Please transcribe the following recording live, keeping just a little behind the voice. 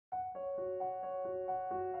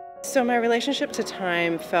So my relationship to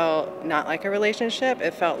time felt not like a relationship.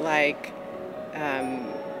 It felt like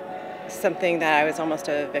something that I was almost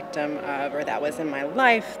a victim of, or that was in my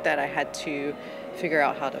life that I had to figure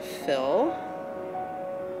out how to fill.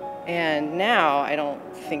 And now I don't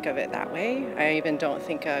think of it that way. I even don't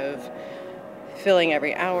think of filling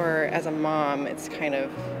every hour. As a mom, it's kind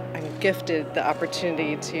of, I'm gifted the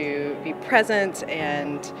opportunity to be present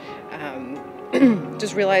and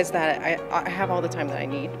just realize that I have all the time that I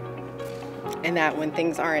need. And that when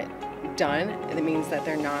things aren't done, it means that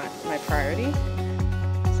they're not my priority.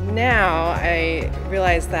 So now I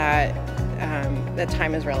realize that that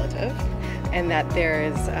time is relative, and that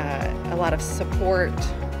there's a lot of support,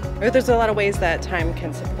 or there's a lot of ways that time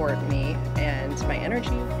can support me and my energy,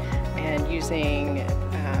 and using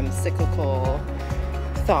cyclical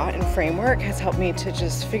thought and framework has helped me to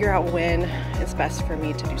just figure out when it's best for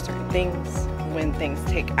me to do certain things. When things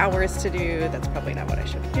take hours to do, that's probably not what I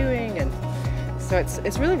should be doing. And so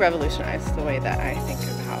it's really revolutionized the way that I think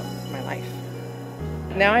about my life.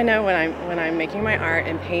 Now I know when I'm making my art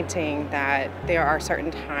and painting that there are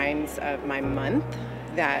certain times of my month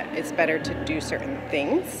that it's better to do certain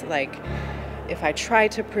things. Like if I try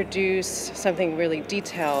to produce something really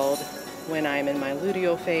detailed when I'm in my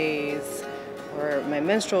luteal phase or my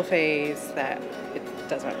menstrual phase, that it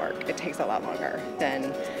doesn't work. It takes a lot longer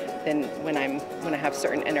than when I have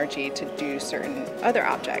certain energy to do certain other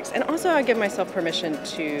objects. And also I give myself permission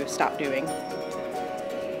to stop doing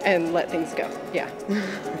and let things go. Yeah.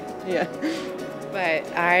 Yeah. But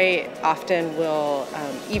I often will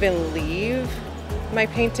even leave my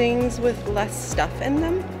paintings with less stuff in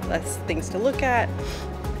them, less things to look at,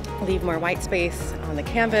 leave more white space on the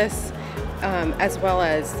canvas, as well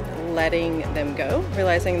as letting them go,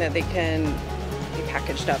 realizing that they can be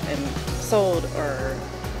packaged up and sold or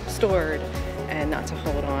stored, and not to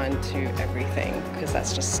hold on to everything, because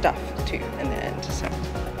that's just stuff too in the end. So.